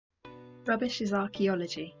Rubbish is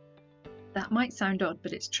archaeology. That might sound odd,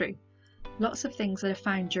 but it's true. Lots of things that are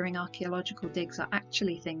found during archaeological digs are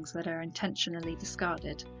actually things that are intentionally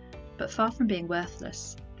discarded. But far from being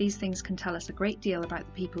worthless, these things can tell us a great deal about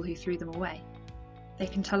the people who threw them away. They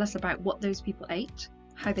can tell us about what those people ate,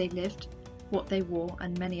 how they lived, what they wore,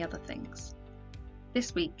 and many other things.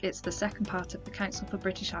 This week it's the second part of the Council for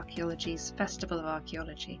British Archaeology's Festival of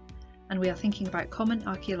Archaeology, and we are thinking about common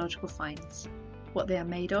archaeological finds, what they are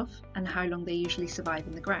made of, and how long they usually survive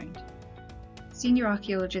in the ground. Senior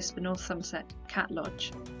Archaeologist for North Somerset, Kat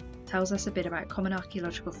Lodge, tells us a bit about common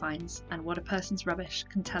archaeological finds and what a person's rubbish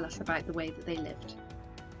can tell us about the way that they lived.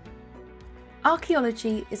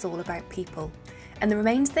 Archaeology is all about people, and the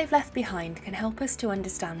remains they've left behind can help us to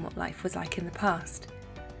understand what life was like in the past.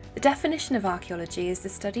 The definition of archaeology is the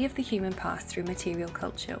study of the human past through material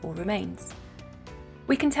culture or remains.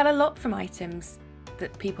 We can tell a lot from items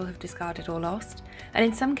that people have discarded or lost, and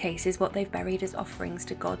in some cases what they've buried as offerings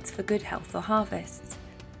to gods for good health or harvests.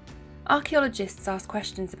 Archaeologists ask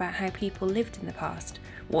questions about how people lived in the past,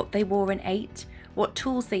 what they wore and ate, what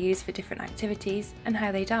tools they used for different activities, and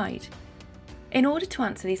how they died. In order to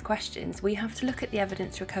answer these questions, we have to look at the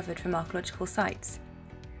evidence recovered from archaeological sites.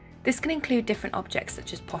 This can include different objects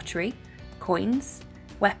such as pottery, coins,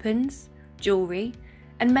 weapons, jewellery,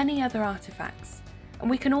 and many other artefacts. And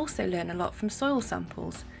we can also learn a lot from soil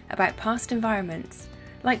samples about past environments,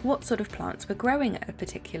 like what sort of plants were growing at a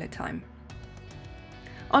particular time.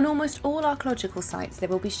 On almost all archaeological sites there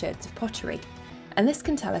will be sherds of pottery, and this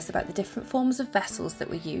can tell us about the different forms of vessels that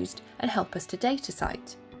were used and help us to date a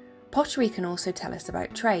site. Pottery can also tell us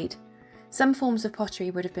about trade. Some forms of pottery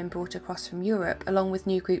would have been brought across from Europe along with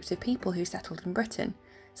new groups of people who settled in Britain,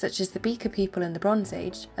 such as the Beaker people in the Bronze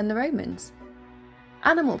Age and the Romans.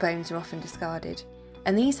 Animal bones are often discarded,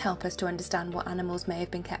 and these help us to understand what animals may have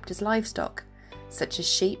been kept as livestock, such as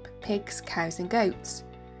sheep, pigs, cows and goats.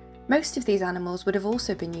 Most of these animals would have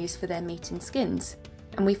also been used for their meat and skins,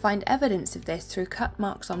 and we find evidence of this through cut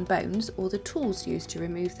marks on bones or the tools used to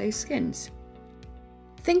remove those skins.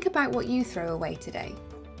 Think about what you throw away today.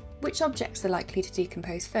 Which objects are likely to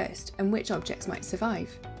decompose first, and which objects might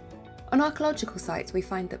survive? On archaeological sites we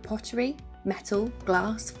find that pottery, metal,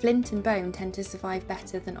 glass, flint and bone tend to survive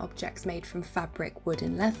better than objects made from fabric, wood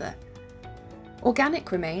and leather.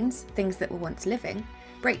 Organic remains, things that were once living,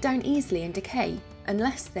 break down easily and decay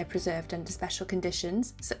unless they're preserved under special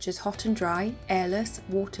conditions such as hot and dry, airless,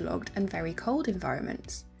 waterlogged and very cold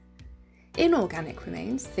environments. Inorganic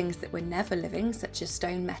remains, things that were never living such as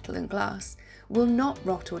stone, metal and glass, will not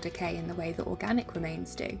rot or decay in the way that organic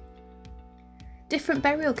remains do. Different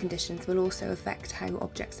burial conditions will also affect how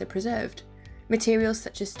objects are preserved. Materials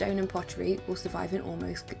such as stone and pottery will survive in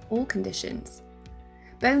almost all conditions.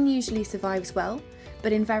 Bone usually survives well,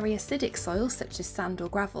 but in very acidic soils such as sand or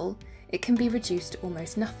gravel, it can be reduced to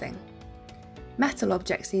almost nothing. Metal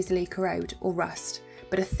objects easily corrode or rust,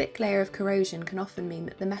 but a thick layer of corrosion can often mean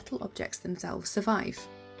that the metal objects themselves survive.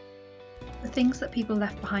 The things that people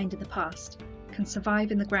left behind in the past can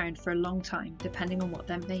survive in the ground for a long time depending on what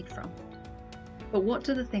they're made from. But what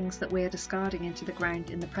do the things that we are discarding into the ground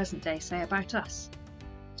in the present day say about us?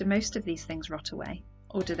 Do most of these things rot away,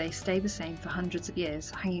 or do they stay the same for hundreds of years,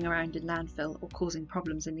 hanging around in landfill or causing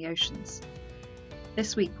problems in the oceans?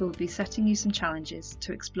 This week we'll be setting you some challenges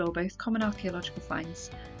to explore both common archaeological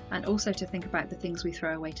finds and also to think about the things we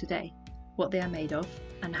throw away today, what they are made of,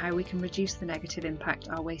 and how we can reduce the negative impact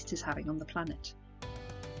our waste is having on the planet.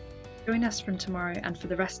 Join us from tomorrow and for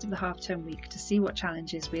the rest of the half-term week to see what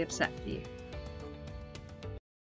challenges we have set for you.